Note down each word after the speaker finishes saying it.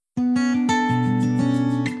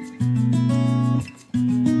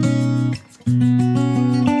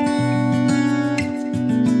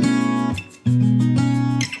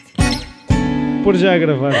pôr já a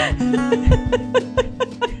gravar.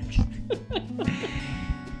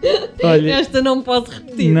 Olha, esta não pode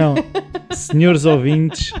repetir. Não, senhores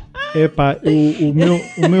ouvintes, epá, o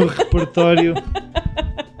meu repertório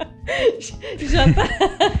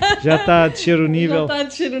já está a descer o nível. Já está a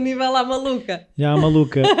descer o nível à maluca. Já a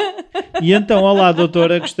maluca. E então, olá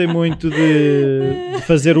doutora, gostei muito de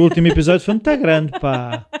fazer o último episódio, foi muito grande,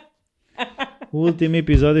 pá. O último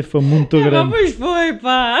episódio foi muito grande. Pois foi,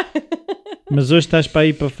 pá. Mas hoje estás para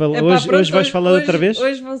aí para falar. Epá, hoje, pronto, hoje vais falar outra vez?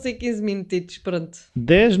 Hoje vão ser 15 minutitos, pronto.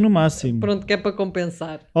 10 no máximo. Pronto, que é para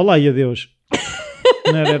compensar. Olá e adeus.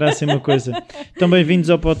 Não era assim uma coisa. Então, bem-vindos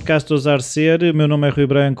ao podcast Ousar Ser. O meu nome é Rui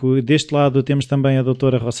Branco e deste lado temos também a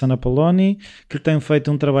doutora Rossana Poloni, que tem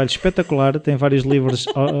feito um trabalho espetacular. Tem vários livros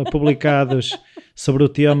publicados sobre o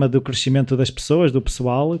tema do crescimento das pessoas, do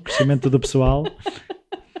pessoal, crescimento do pessoal.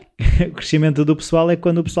 O crescimento do pessoal é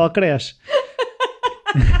quando o pessoal cresce.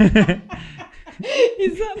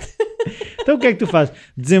 Exato. Então o que é que tu fazes?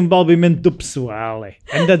 Desenvolvimento do pessoal.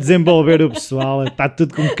 Anda a desenvolver o pessoal. Está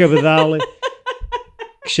tudo com cabedal.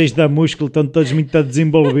 Cheios de músculo. Estão todos muito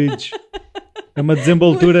desenvolvidos. É uma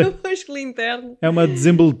desenvoltura. O músculo interno. É uma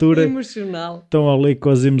desenvoltura. Emocional. Estão ali com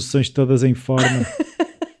as emoções todas em forma.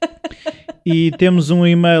 E temos um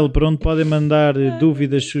e-mail para onde podem mandar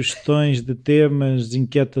dúvidas, sugestões de temas,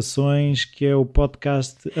 inquietações, que é o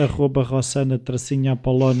podcast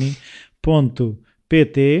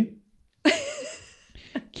 @rossana-apoloni.pt,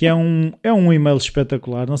 que é um e-mail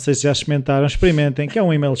espetacular. Não sei se já experimentaram, experimentem, que é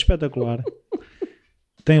um e-mail espetacular.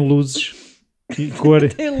 Tem luzes e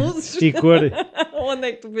cor. Tem luzes? E cor. Onde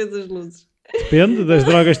é que tu vês as luzes? Depende das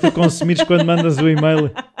drogas que tu consumires quando mandas o e-mail.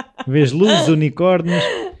 Vês luzes, unicórnios,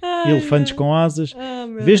 elefantes com asas.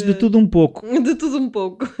 Vês de tudo um pouco. De tudo um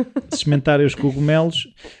pouco. Se experimentarem os cogumelos,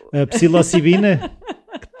 a psilocibina,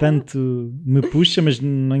 que tanto me puxa, mas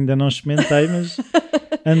ainda não experimentei, mas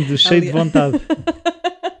ando cheio de vontade.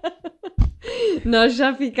 Nós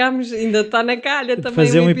já ficámos, ainda está na calha de também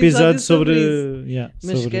fazer um episódio sobre sobre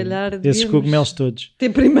mas se calhar esses cogumelos todos. Ter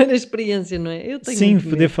primeira experiência, não é? Eu tenho Sim, muito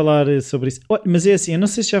poder medo. falar sobre isso. Olha, mas é assim, eu não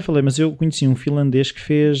sei se já falei, mas eu conheci um finlandês que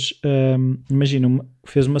fez, imagina,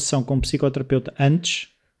 fez uma sessão com um psicoterapeuta antes,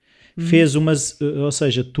 fez ou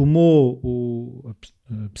seja, tomou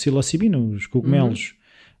a psilocibina, os cogumelos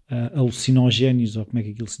alucinogénios, ou como é que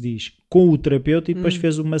aquilo se diz, com o terapeuta e depois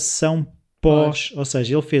fez uma sessão pós, ou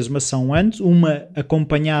seja, ele fez uma sessão antes, uma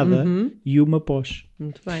acompanhada e uma pós.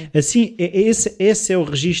 Muito bem. Assim, esse é o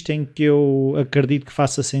registro em que eu acredito que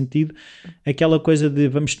faça sentido, aquela coisa de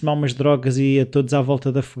vamos tomar umas drogas e a todos à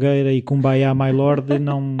volta da fogueira e kumbaya my lord,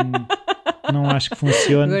 não acho que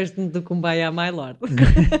funcione. Gosto do kumbaya my lord.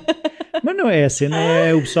 Mas não é assim, não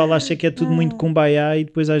é? O pessoal acha que é tudo muito kumbaya e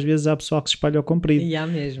depois às vezes há pessoal que se espalha ao comprido. E há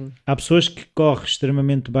mesmo. Há pessoas que correm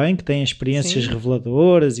extremamente bem, que têm experiências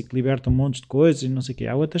reveladoras e que libertam montes de coisas e não sei o quê.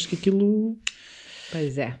 Há outras que aquilo...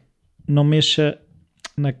 Pois é. Não mexa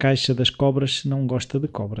na caixa das cobras se não gosta de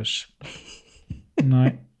cobras. Não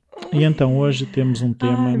é? E então hoje temos um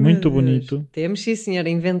tema muito bonito. Temos, sim senhora.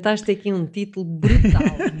 Inventaste aqui um título brutal.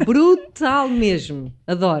 Brutal mesmo.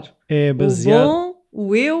 Adoro. É baseado... O bom,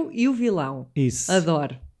 o eu e o vilão. Isso.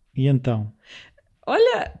 Adoro. E então?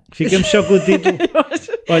 Olha... Ficamos só com o título.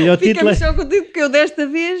 Olha, o título é... Ficamos só com o título, porque eu desta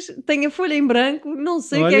vez tenho a folha em branco, não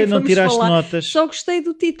sei o que é que não vamos tiraste falar. Notas. Só gostei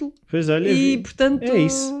do título. Pois olha, E, portanto... é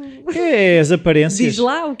isso. É as aparências. Diz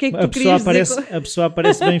lá o que é que a tu pessoa querias aparece, dizer. A pessoa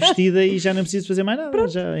aparece bem vestida e já não precisa fazer mais nada. Pronto.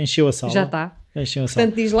 Já encheu a sala. Já está. Encheu a sala.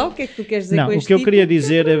 Portanto, diz lá o que é que tu queres dizer Não, com o este que eu título. queria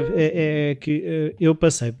dizer é que eu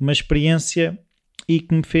passei por uma experiência e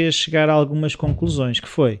que me fez chegar a algumas conclusões, que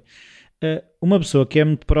foi uma pessoa que é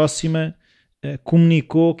muito próxima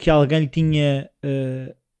comunicou que alguém lhe tinha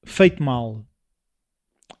feito mal.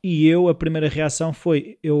 E a primeira reação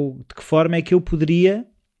foi, de que forma é que eu poderia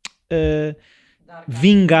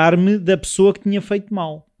vingar-me da pessoa que tinha feito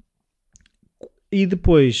mal? E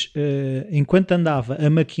depois, enquanto andava a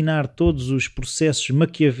maquinar todos os processos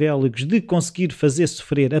maquiavélicos de conseguir fazer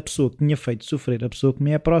sofrer a pessoa que tinha feito sofrer a pessoa que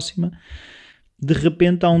me é próxima, de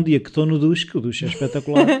repente há um dia que estou no duche, que o duche é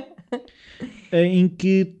espetacular, em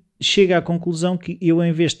que chega à conclusão que eu,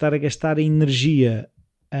 em vez de estar a gastar a energia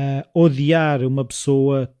a odiar uma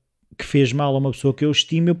pessoa que fez mal a uma pessoa que eu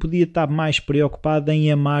estimo, eu podia estar mais preocupado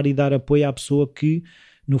em amar e dar apoio à pessoa que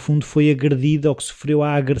no fundo foi agredida ou que sofreu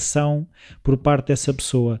a agressão por parte dessa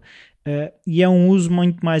pessoa. E é um uso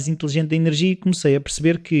muito mais inteligente da energia, e comecei a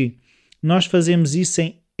perceber que nós fazemos isso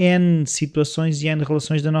em N situações e N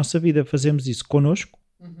relações da nossa vida. Fazemos isso connosco,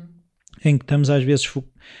 em que estamos às vezes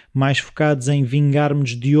mais focados em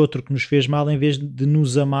vingarmos de outro que nos fez mal, em vez de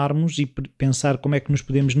nos amarmos e pensar como é que nos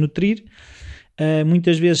podemos nutrir.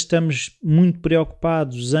 muitas vezes estamos muito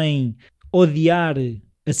preocupados em odiar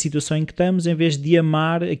a situação em que estamos, em vez de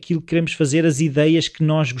amar aquilo que queremos fazer, as ideias que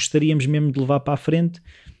nós gostaríamos mesmo de levar para a frente,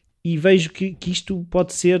 e vejo que isto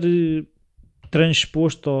pode ser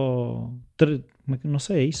transposto não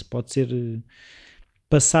sei, é isso, pode ser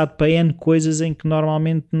passado para N coisas em que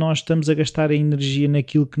normalmente nós estamos a gastar a energia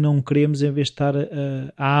naquilo que não queremos, em vez de estar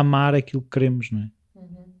a amar aquilo que queremos, não é?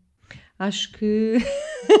 Acho que...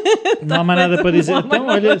 Não há mais nada para dizer. Então,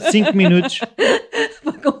 olha, 5 minutos.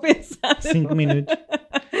 Para compensar. 5 minutos.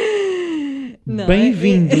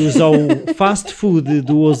 Bem-vindos ao fast food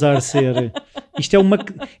do Ousar Ser. Isto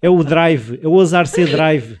é o drive, é o Ousar Ser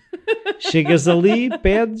Drive. Chegas ali,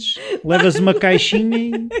 pedes, levas uma caixinha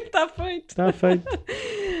e... Está feito. Está feito.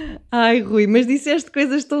 Ai, Rui, mas disseste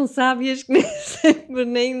coisas tão sábias que nem sei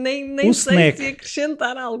snack. se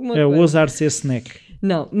acrescentar alguma É coisa. o Ousar Ser Snack.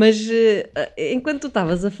 Não, mas enquanto tu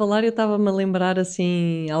estavas a falar, eu estava-me a lembrar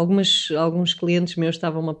assim, alguns clientes meus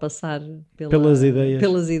estavam-me a passar pelas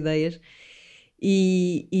ideias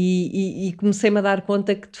e comecei-me a dar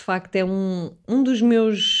conta que de facto é um dos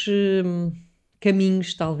meus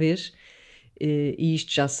caminhos, talvez, e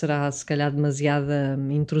isto já será se calhar demasiada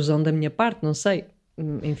intrusão da minha parte, não sei.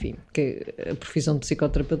 Enfim, que a profissão de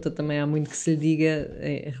psicoterapeuta também há muito que se lhe diga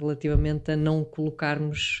relativamente a não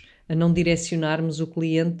colocarmos, a não direcionarmos o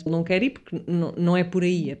cliente, não quer ir porque não é por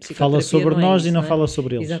aí. A psicoterapia fala sobre nós e não é? fala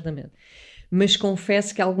sobre eles. Exatamente. Mas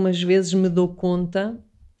confesso que algumas vezes me dou conta,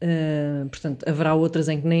 portanto, haverá outras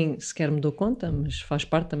em que nem sequer me dou conta, mas faz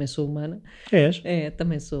parte, também sou humana. És? É,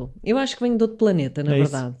 também sou. Eu acho que venho de outro planeta, na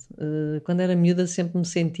verdade. Quando era miúda sempre me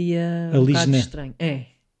sentia um bocado estranho.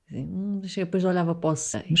 Depois olhava para o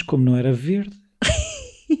céu. Mas como não era verde,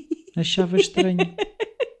 achava estranho.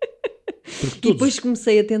 E depois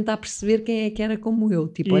comecei a tentar perceber quem é que era como eu.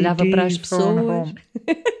 Tipo, olhava para as pessoas.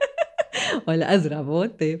 Olha, adorava o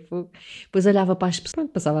tempo. Depois olhava para as pessoas.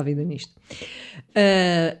 Pronto, passava a vida nisto.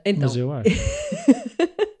 Então. Mas eu acho.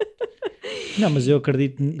 Não, mas eu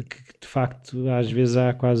acredito que de facto às vezes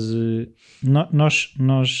há quase...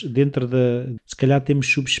 Nós dentro se calhar temos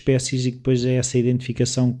subespécies e depois é essa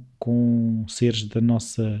identificação com seres da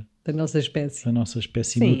nossa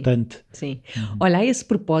espécie sim, mutante. Sim. Olha, a esse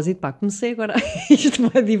propósito, comecei agora... Isto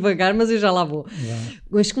vai devagar, mas eu já lá vou.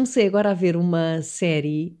 Mas comecei agora a ver uma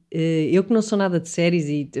série... eu que não sou nada de séries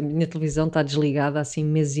e a minha televisão está desligada assim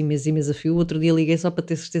meses e meses e meses a fio. O outro dia liguei só para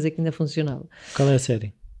ter certeza que ainda funcionava. Qual é a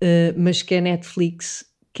série? Mas que é Netflix,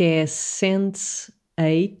 que é Sense8,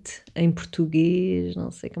 em português, não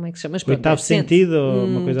sei como é que se chama. Mas pronto, Oitavo Sentido ou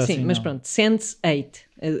uma coisa assim? Sim, mas pronto, Sense8,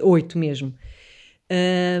 8 mesmo.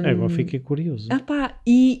 Agora fiquei curioso.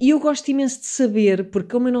 E eu gosto imenso de saber, porque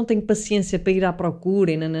como eu não tenho paciência para ir à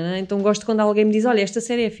procura, então gosto quando alguém me diz, olha, esta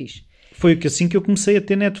série é fixe. Foi assim que eu comecei a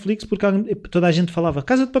ter Netflix, porque toda a gente falava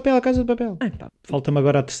Casa de Papel. Falta-me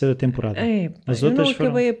agora a terceira temporada. As outras eu não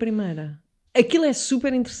acabei a primeira. Aquilo é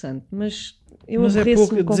super interessante, mas eu mas é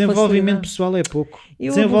pouco, desenvolvimento pessoal é pouco.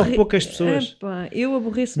 Desenvolve poucas pessoas. Eu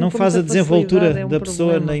aborreço-me. Não faz a desenvoltura da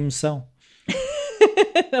pessoa na emoção.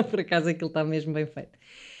 Por acaso aquilo está mesmo bem feito.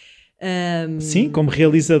 Sim, como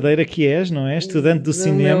realizadeira que és, não é? Estudante do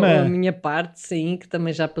cinema. A minha parte, sim, que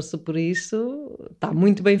também já passou por isso, está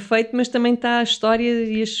muito bem feito, mas também está a história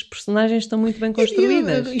e as personagens estão muito bem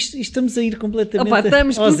construídas. Estamos a ir completamente...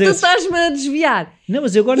 Estamos, porque tu estás-me a desviar. Não,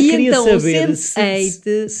 mas eu agora queria então, saber...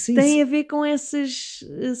 Sense8 tem a ver com essas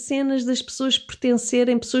cenas das pessoas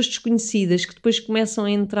pertencerem, pessoas desconhecidas, que depois começam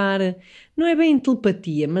a entrar... Não é bem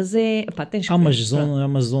telepatia, mas é... tens que há umas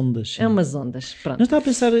ondas. Sim. É umas ondas, pronto. Não estava a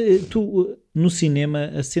pensar, tu no cinema,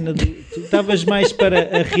 a cena tu estavas mais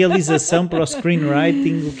para a realização, para o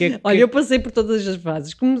screenwriting, o que é que... Olha, eu passei por todas as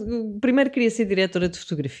fases. Primeiro queria ser diretora de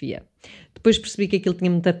fotografia. Depois percebi que aquilo tinha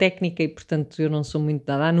muita técnica e, portanto, eu não sou muito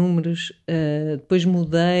dada a números. Depois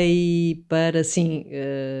mudei para,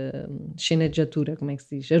 sceneggiatura, como é que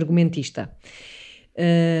se diz? Argumentista.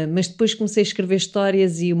 Mas depois comecei a escrever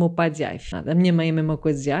histórias e o meu pai dizia, a minha mãe a mesma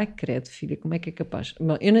coisa, dizia, credo filha, como é que é capaz?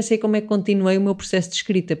 Bom, eu não sei como é que continuei o meu processo de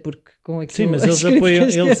escrita, porque com aquilo... Sim, mas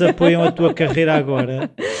eles apoiam a tua carreira agora.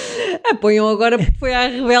 Apoiam agora porque foi à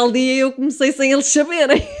rebeldia e eu comecei sem eles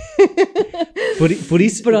saberem. Por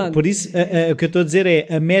isso o que eu estou a dizer é,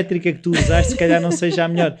 a métrica que tu usaste se calhar não seja a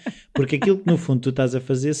melhor, porque aquilo que no fundo tu estás a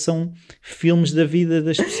fazer são filmes da vida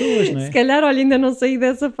das pessoas, não é? Se calhar, olha, ainda não saí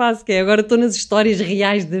dessa fase, que é agora estou nas histórias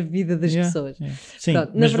reais da vida das pessoas. Sim,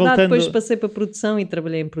 pronto, na verdade depois passei para a produção e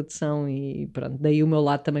trabalhei em produção e pronto, daí o meu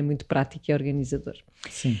lado também muito prático e organizador.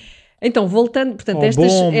 Sim. Então, voltando, portanto,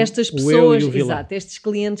 estas pessoas, exato, estes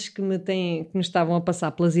clientes que me estavam a passar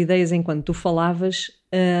pelas ideias enquanto tu falavas,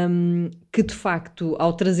 que de facto,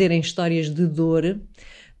 ao trazerem histórias de dor,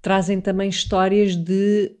 trazem também histórias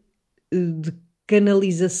de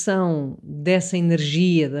canalização dessa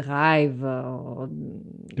energia de raiva, ou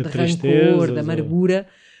de rancor, de amargura,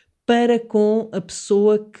 para com a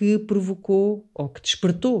pessoa que provocou ou que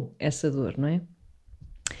despertou essa dor, não é?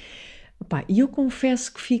 E eu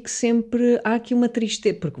confesso que fico sempre... Há aqui uma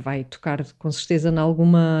tristeza, porque vai tocar com certeza em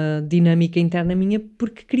alguma dinâmica interna minha,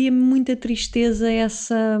 porque cria-me muita tristeza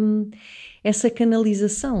essa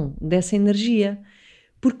canalização dessa energia.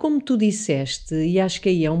 Porque como tu disseste, e acho que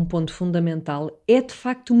aí é um ponto fundamental, é de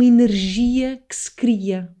facto uma energia que se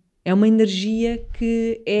cria. É uma energia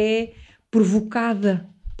que é provocada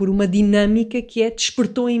por uma dinâmica que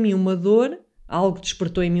despertou em mim uma dor, algo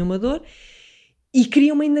despertou em mim uma dor, e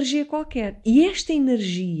cria uma energia qualquer. E esta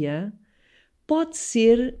energia pode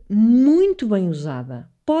ser muito bem usada.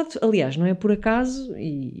 Aliás, não é por acaso,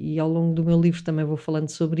 e ao longo do meu livro também vou falando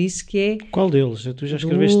sobre isso, que é... Qual deles? Tu já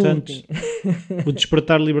escreveste tantos. O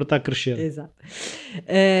Despertar, Libertar, Crescer. Exato.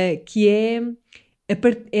 Que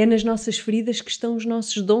é nas nossas feridas que estão os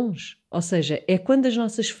nossos dons. Ou seja, é quando as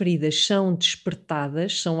nossas feridas são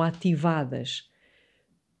despertadas, são ativadas,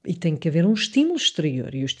 e tem que haver um estímulo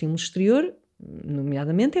exterior. E o estímulo exterior,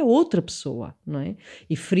 nomeadamente, é outra pessoa, não é?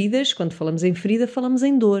 E feridas, quando falamos em ferida, falamos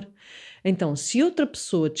em dor. Então, se outra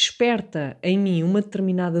pessoa desperta em mim uma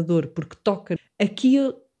determinada dor porque toca, aqui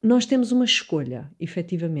nós temos uma escolha,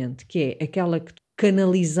 efetivamente, que é aquela que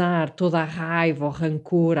canalizar toda a raiva, o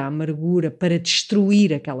rancor, a amargura para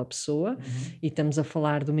destruir aquela pessoa, e estamos a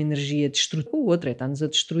falar de uma energia destrutiva, ou outra está-nos a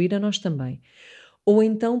destruir a nós também. Ou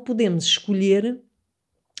então podemos escolher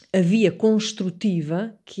a via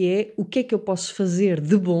construtiva, que é o que é que eu posso fazer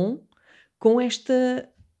de bom com esta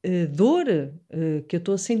dor que eu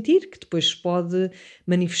estou a sentir, que depois se pode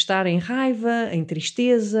manifestar em raiva, em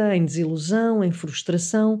tristeza, em desilusão, em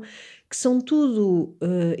frustração, que são tudo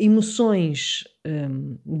emoções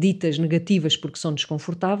ditas negativas porque são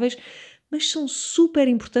desconfortáveis, mas são super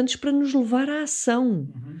importantes para nos levar à ação.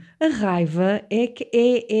 A raiva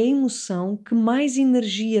é a emoção que mais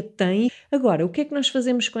energia tem. Agora, o que é que nós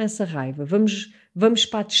fazemos com essa raiva? Vamos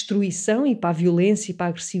para a destruição e para a violência e para a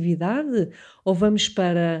agressividade? Ou vamos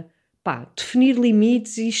para definir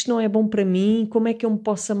limites? Isto não é bom para mim, como é que eu me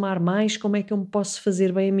posso amar mais? Como é que eu me posso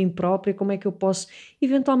fazer bem a mim própria? Como é que eu posso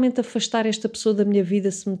eventualmente afastar esta pessoa da minha vida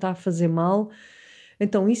se me está a fazer mal?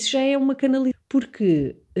 Então isso já é uma canalização,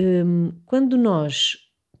 porque quando nós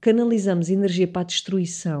canalizamos energia para a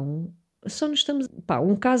destruição, só nos estamos...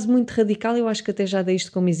 um caso muito radical, eu acho que até já dei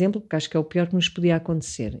isto como exemplo, porque acho que é o pior que nos podia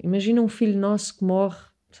acontecer. Imagina um filho nosso que morre,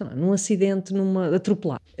 sei lá, num acidente,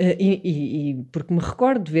 atropelado. Porque me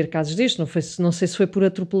recordo de ver casos destes, não sei se foi por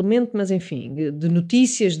atropelamento, mas enfim, de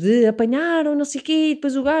notícias de apanharam, não sei o quê, e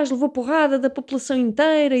depois o gajo levou porrada da população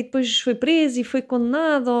inteira e depois foi preso e foi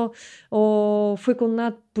condenado, ou foi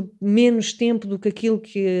condenado por menos tempo do que aquilo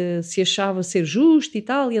que se achava ser justo e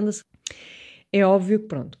tal, e anda-se... É óbvio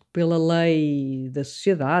que, pela lei da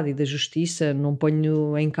sociedade e da justiça, não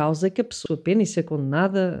ponho em causa que a pessoa pena e ser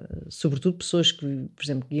condenada, sobretudo pessoas que, por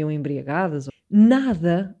exemplo, guiam embriagadas.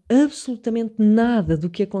 Nada, absolutamente nada do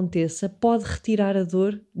que aconteça pode retirar a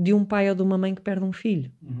dor de um pai ou de uma mãe que perde um filho.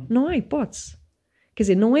 Não há hipótese. Quer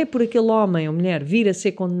dizer, não é por aquele homem ou mulher vir a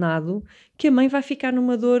ser condenado que a mãe vai ficar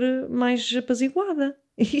numa dor mais apaziguada.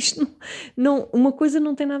 Isto não, uma coisa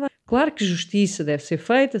não tem nada a... Claro que justiça deve ser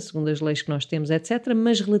feita, segundo as leis que nós temos, etc.,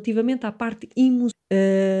 mas relativamente à parte emocional,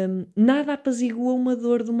 nada apazigua uma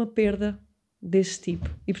dor de uma perda desse tipo.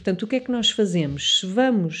 E, portanto, o que é que nós fazemos? Se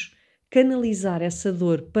vamos canalizar essa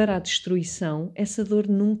dor para a destruição, essa dor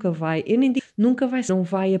nunca vai... Eu nem digo, nunca vai... Não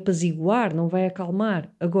vai apaziguar, não vai acalmar.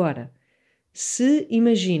 Agora, se,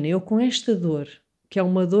 imagina, eu com esta dor, que é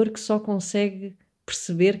uma dor que só consegue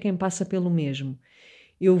perceber quem passa pelo mesmo,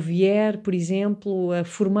 eu vier, por exemplo, a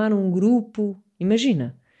formar um grupo,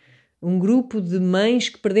 imagina, um grupo de mães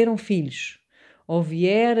que perderam filhos, ou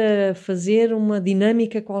vier a fazer uma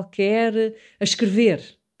dinâmica qualquer, a escrever,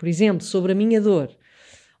 por exemplo, sobre a minha dor.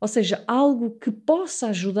 Ou seja, algo que possa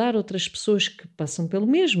ajudar outras pessoas que passam pelo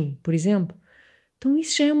mesmo, por exemplo. Então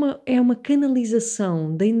isso já é uma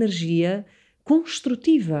canalização da energia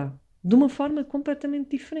construtiva, de uma forma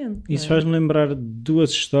completamente diferente. Isso faz-me lembrar duas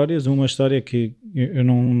histórias. Uma história que eu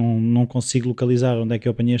não consigo localizar onde é que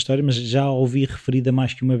eu apanhei a história, mas já a ouvi referida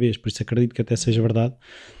mais que uma vez, por isso acredito que até seja verdade,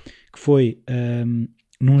 que foi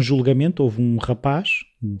num julgamento, houve um rapaz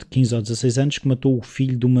de 15 ou 16 anos que matou o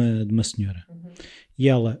filho de uma senhora. E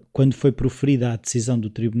ela, quando foi proferida a decisão do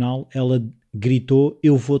tribunal, ela gritou: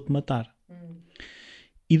 "Eu vou-te matar".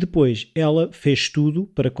 E depois ela fez tudo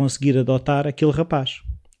para conseguir adotar aquele rapaz.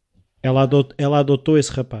 ela adotou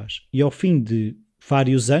esse rapaz. E ao fim de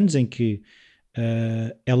vários anos em que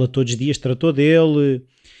ela todos os dias tratou dele,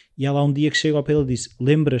 e ela um dia que chega ao pé dele disse: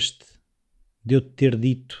 lembras-te de eu te ter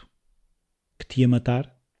dito que te ia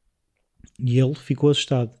matar? E ele ficou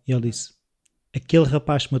assustado. E ela disse: aquele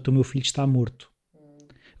rapaz que matou meu filho está morto.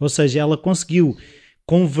 Ou seja, ela conseguiu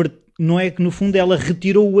converter. Não é que no fundo ela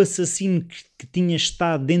retirou o assassino que tinha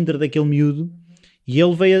estado dentro daquele miúdo, e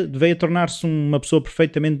ele veio a tornar-se uma pessoa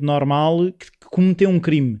perfeitamente normal que cometeu um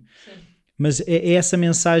crime. Sim. Mas é essa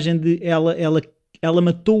mensagem de ela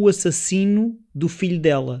matou o assassino do filho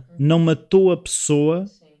dela, não matou a pessoa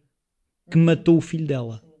que matou o filho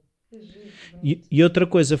dela. E outra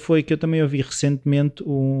coisa foi que eu também ouvi recentemente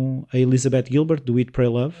a Elizabeth Gilbert, do Eat, Pray,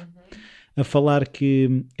 Love, a falar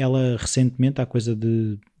que ela recentemente, há coisa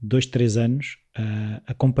de 2, 3 anos,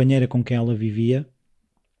 a companheira com quem ela vivia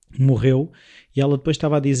morreu, e ela depois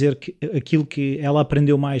estava a dizer que aquilo que ela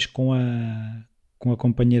aprendeu mais com a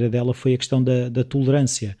companheira dela foi a questão da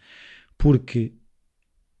tolerância, porque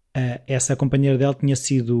essa companheira dela tinha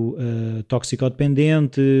sido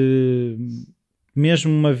toxicodependente,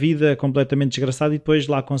 mesmo uma vida completamente desgraçada, e depois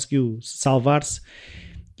lá conseguiu salvar-se,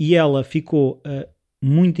 e ela ficou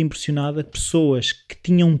muito impressionada. Pessoas que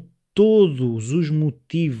tinham todos os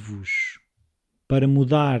motivos para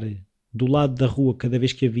mudar do lado da rua cada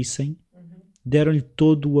vez que a vissem, deram-lhe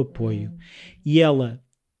todo o apoio. E ela,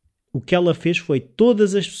 o que ela fez foi,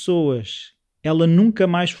 todas as pessoas, ela nunca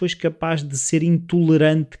mais foi capaz de ser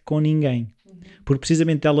intolerante com ninguém. Porque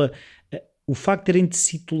precisamente o facto de terem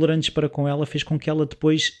sido tolerantes para com ela fez com que ela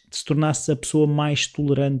depois se tornasse a pessoa mais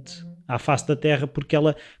tolerante à face da terra, porque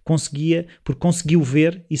conseguiu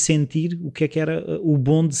ver e sentir o que era o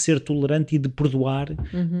bom de ser tolerante e de perdoar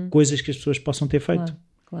coisas que as pessoas possam ter feito.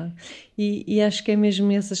 Claro. E acho que é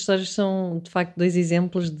mesmo, essas histórias são de facto 2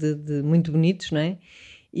 exemplos de muito bonitos, não é?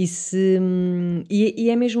 E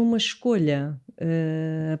é mesmo uma escolha,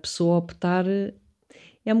 a pessoa optar,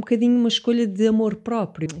 é um bocadinho uma escolha de amor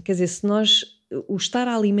próprio. Quer dizer, se nós, o estar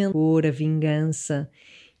a alimentar a vingança,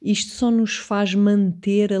 isto só nos faz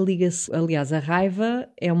manter a ligação. Aliás, a raiva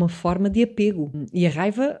é uma forma de apego, e a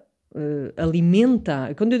raiva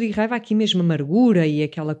alimenta, quando eu digo raiva, aqui mesmo a amargura e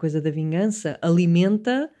aquela coisa da vingança,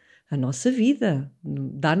 alimenta a nossa vida,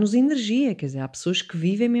 dá-nos energia. Quer dizer, há pessoas que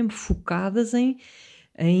vivem mesmo focadas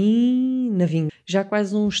na vingança, já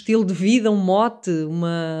quase um estilo de vida, um mote,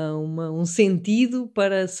 um sentido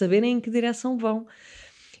para saberem em que direção vão,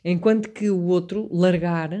 enquanto que o outro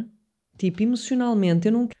largar, tipo, emocionalmente,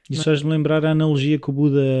 eu não quero. E só de me lembrar, a analogia que o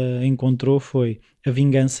Buda encontrou foi: a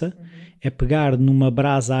vingança é pegar numa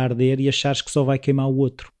brasa a arder e achares que só vai queimar o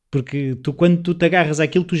outro. Porque quando tu te agarras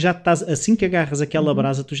àquilo, tu já estás, assim que agarras aquela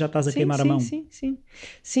brasa, tu já estás a queimar a mão.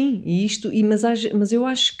 Sim, mas eu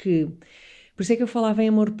acho que, por isso é que eu falava em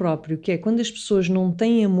amor próprio, que é quando as pessoas não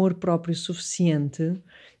têm amor próprio suficiente,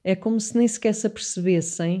 é como se nem sequer se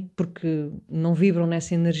apercebessem, porque não vibram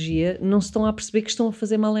nessa energia, não se estão a perceber que estão a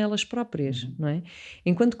fazer mal a elas próprias, não é?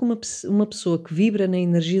 Enquanto que uma pessoa que vibra na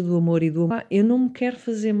energia do amor e do amor, eu não me quero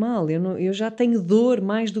fazer mal, eu já tenho dor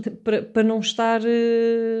mais do que para não estar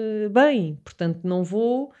bem, portanto não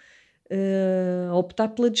vou optar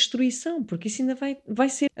pela destruição, porque isso ainda vai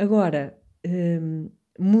ser. Agora,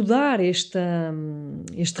 mudar este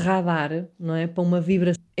radar, não é, para uma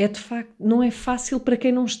vibração, é de facto, não é fácil para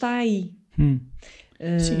quem não está aí.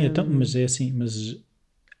 Sim, então, mas é assim, mas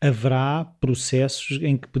haverá processos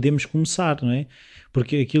em que podemos começar, não é?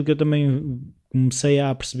 Porque aquilo que eu também comecei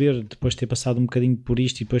a perceber depois de ter passado um bocadinho por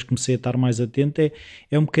isto e depois comecei a estar mais atento,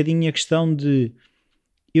 é um bocadinho a questão de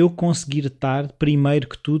eu conseguir estar primeiro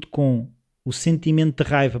que tudo com o sentimento de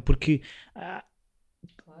raiva, porque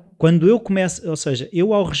quando eu começo, ou seja,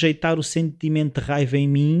 eu ao rejeitar o sentimento de raiva em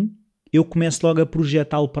mim, eu começo logo a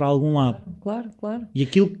projetá-lo para algum lado. Claro. E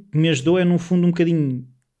aquilo que me ajudou é, no fundo, um bocadinho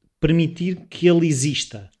permitir que ele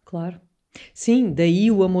exista. Claro. Sim,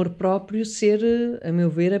 daí o amor próprio ser, a meu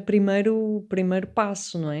ver, o primeiro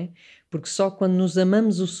passo, não é? Porque só quando nos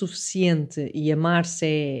amamos o suficiente, e amar-se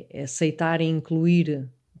é aceitar e incluir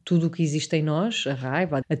tudo o que existe em nós, a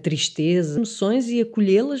raiva, a tristeza, as emoções, e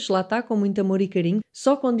acolhê-las, lá está, com muito amor e carinho.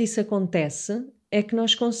 Só quando isso acontece é que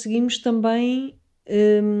nós conseguimos também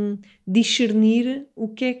discernir o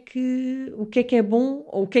que é que é bom,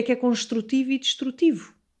 ou o que é construtivo e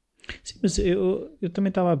destrutivo. Sim, mas eu também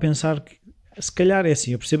estava a pensar que, se calhar é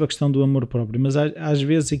assim, eu percebo a questão do amor próprio, mas às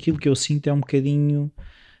vezes aquilo que eu sinto é um bocadinho,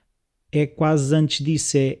 é quase antes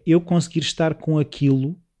disso, é eu conseguir estar com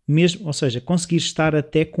aquilo mesmo, ou seja, conseguir estar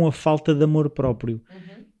até com a falta de amor próprio.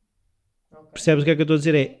 Percebes o que é que eu estou a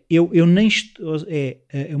dizer? Eu nem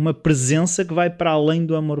é uma presença que vai para além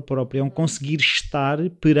do amor próprio. É um conseguir estar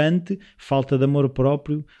perante falta de amor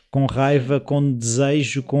próprio, com raiva, com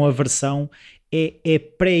desejo, com aversão. É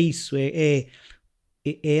para isso. É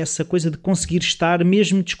essa coisa de conseguir estar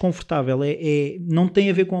mesmo desconfortável. Não tem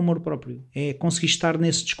a ver com amor próprio. É conseguir estar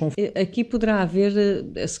nesse desconforto. Aqui poderá haver,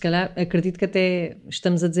 se calhar, acredito que até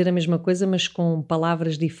estamos a dizer a mesma coisa, mas com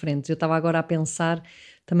palavras diferentes. Eu estava agora a pensar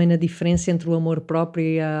também na diferença entre o amor próprio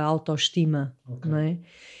e a autoestima, não é?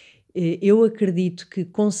 Eu acredito que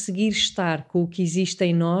conseguir estar com o que existe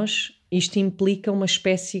em nós, isto implica uma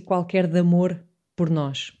espécie qualquer de amor por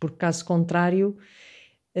nós, porque caso contrário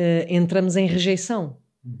entramos em rejeição,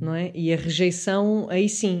 não é? E a rejeição, aí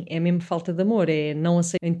sim, é mesmo falta de amor, é não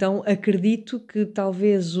aceitar. Então acredito que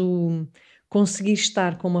talvez o conseguir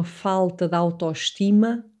estar com uma falta de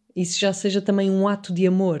autoestima, isso já seja também um ato de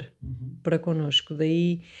amor para connosco.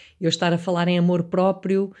 Daí eu estar a falar em amor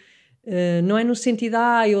próprio, não é no sentido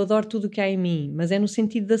eu adoro tudo o que há em mim, mas é no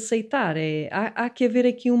sentido de aceitar. Há que haver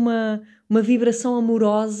aqui uma vibração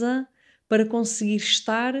amorosa para conseguir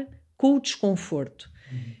estar com o desconforto.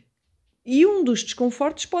 E um dos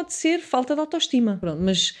desconfortos pode ser falta de autoestima. Pronto,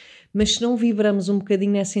 mas se não vibramos um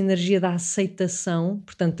bocadinho nessa energia da aceitação,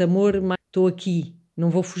 portanto, amor, estou aqui, não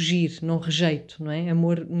vou fugir, não rejeito, não é?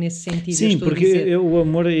 Amor nesse sentido. Sim, porque o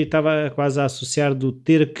amor estava quase a associar do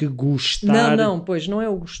ter que gostar. Pois, não é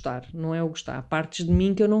o gostar, não é o gostar. Há partes de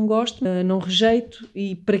mim que eu não gosto, não rejeito,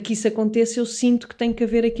 e para que isso aconteça eu sinto que tem que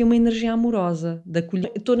haver aqui uma energia amorosa, de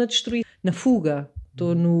acolher. Estou na destruição, na fuga,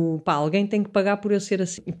 estou no... alguém tem que pagar por eu ser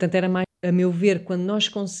assim. E, portanto, era mais, a meu ver, quando nós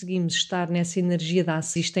conseguimos estar nessa energia da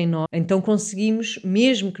assista em nós, então conseguimos,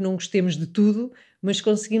 mesmo que não gostemos de tudo, mas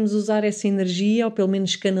conseguimos usar essa energia, ou pelo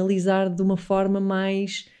menos canalizar de uma forma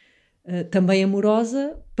mais também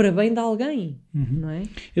amorosa, para bem de alguém, não é?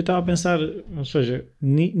 Eu estava a pensar, ou seja,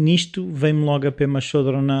 nisto vem-me logo a Pema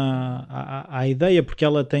Chodron à ideia, porque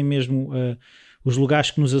ela tem mesmo Os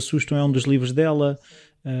Lugares que Nos Assustam, é um dos livros dela,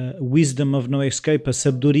 Wisdom of No Escape, a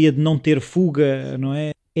sabedoria de não ter fuga, não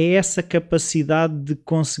é? É essa capacidade de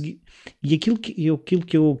conseguir, e aquilo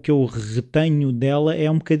que eu retenho dela é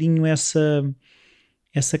um bocadinho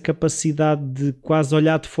essa capacidade de quase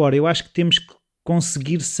olhar de fora. Eu acho que temos que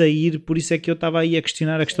conseguir sair, por isso é que eu estava aí a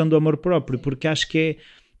questionar a questão do amor próprio, porque acho que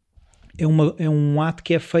é um ato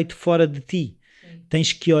que é feito fora de ti.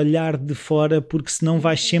 Tens que olhar de fora, porque senão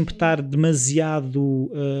vais sempre estar demasiado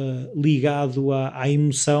ligado à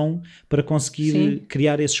emoção para conseguir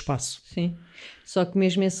criar esse espaço. Sim, só que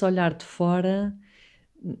mesmo esse olhar de fora,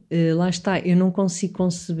 lá está, eu não consigo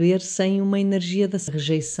conceber sem uma energia da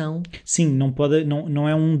rejeição. Sim, não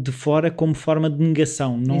é um de fora como forma de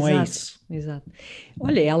negação, não é isso. Exato.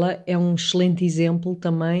 Olha, ela é um excelente exemplo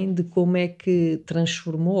também de como é que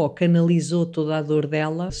transformou ou canalizou toda a dor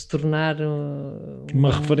dela, se tornar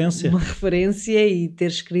uma referência e ter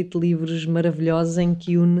escrito livros maravilhosos em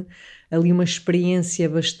que une ali uma experiência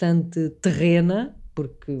bastante terrena,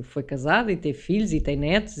 porque foi casada e teve filhos e tem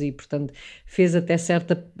netos e, portanto, fez até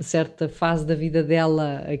certa fase da vida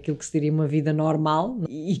dela aquilo que se diria uma vida normal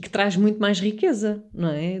e que traz muito mais riqueza, não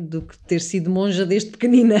é? Do que ter sido monja desde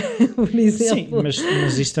pequenina, por exemplo. Sim,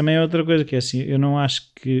 mas isso também é outra coisa, que é assim, eu não acho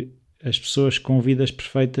que as pessoas com vidas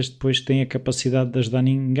perfeitas depois têm a capacidade de ajudar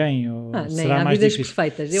ninguém. Ou nem há vidas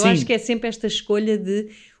perfeitas. Eu acho que é sempre esta escolha de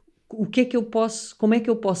o que é que eu posso, como é que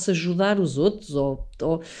eu posso ajudar os outros, ou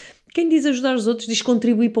quem diz ajudar os outros diz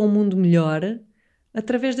contribuir para um mundo melhor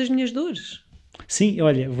através das minhas dores. Sim,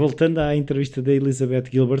 olha, voltando à entrevista da Elizabeth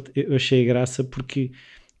Gilbert, eu achei graça porque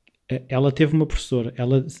ela teve uma professora,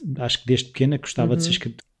 ela acho que desde pequena gostava de ser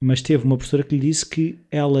escritora, mas teve uma professora que lhe disse que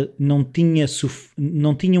ela não tinha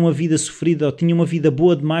uma vida sofrida, ou tinha uma vida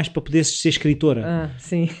boa demais para poder ser escritora.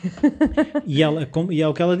 Sim. E é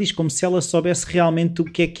o que ela diz, como se ela soubesse realmente o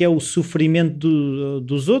que é o sofrimento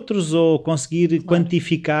dos outros, ou conseguir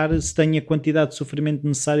quantificar se tem a quantidade de sofrimento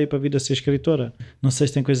necessária para vir a ser escritora. Não sei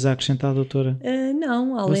se tem coisas a acrescentar, doutora.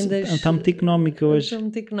 Não, além das... Está muito económica hoje. Está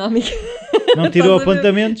muito económica. Não tirou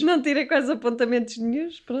apontamentos? Não tirei quase apontamentos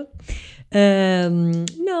nenhuns, pronto.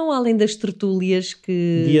 Não, além das tertúlias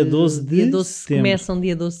que... Dia 12 de setembro. Começam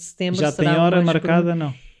dia 12 de setembro. Já tem hora marcada,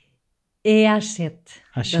 não? É às 7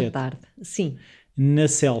 da tarde, sim. Na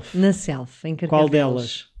Self? Na Self, em Carcavelos. Qual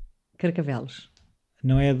delas? Carcavelos.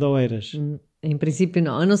 Não é de Oeiras? Em princípio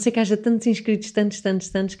não, a não ser que haja tantos inscritos,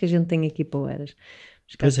 tantos que a gente tem aqui para Oeiras.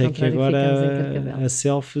 Pois é, que agora a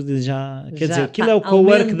Self quer dizer, aquilo é o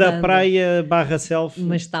co-work da praia / Self.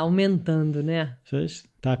 Mas está aumentando, não é? Pois,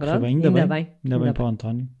 Está a correr Pronto, bem, ainda bem para o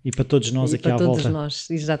António e para todos nós E aqui para à todos volta. nós,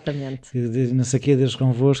 exatamente. Não sei o que, Deus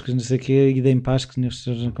convosco, não sei o que, e deem paz que os senhores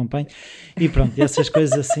nos acompanhem. E pronto, essas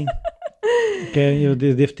coisas assim. Que eu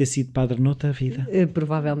devo ter sido padre noutra vida.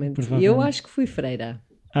 Provavelmente. Eu acho que fui freira.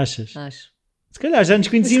 Achas? Acho. Se calhar já nos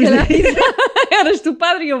Se conhecíamos. calhar, eras tu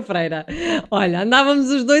padre e eu freira. Olha, andávamos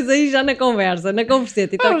os dois aí já na conversa, na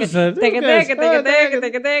converseta. E teca,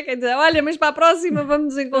 olha, mas para a próxima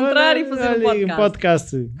vamos nos encontrar e fazer um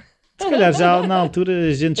podcast. Se calhar já na altura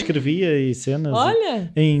a gente escrevia e cenas. Olha,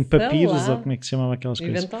 em papiros, ou como é que se chamava aquelas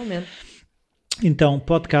coisas. Eventualmente. Então,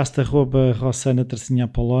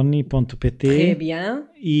 podcast@rossana-apoloni.pt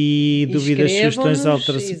e dúvidas, sugestões,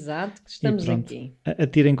 alterações. Exato, que estamos aqui.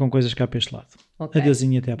 Atirem com coisas cá para este lado. Okay.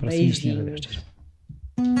 Adeusinho e até à próxima, Beijinhos. senhora.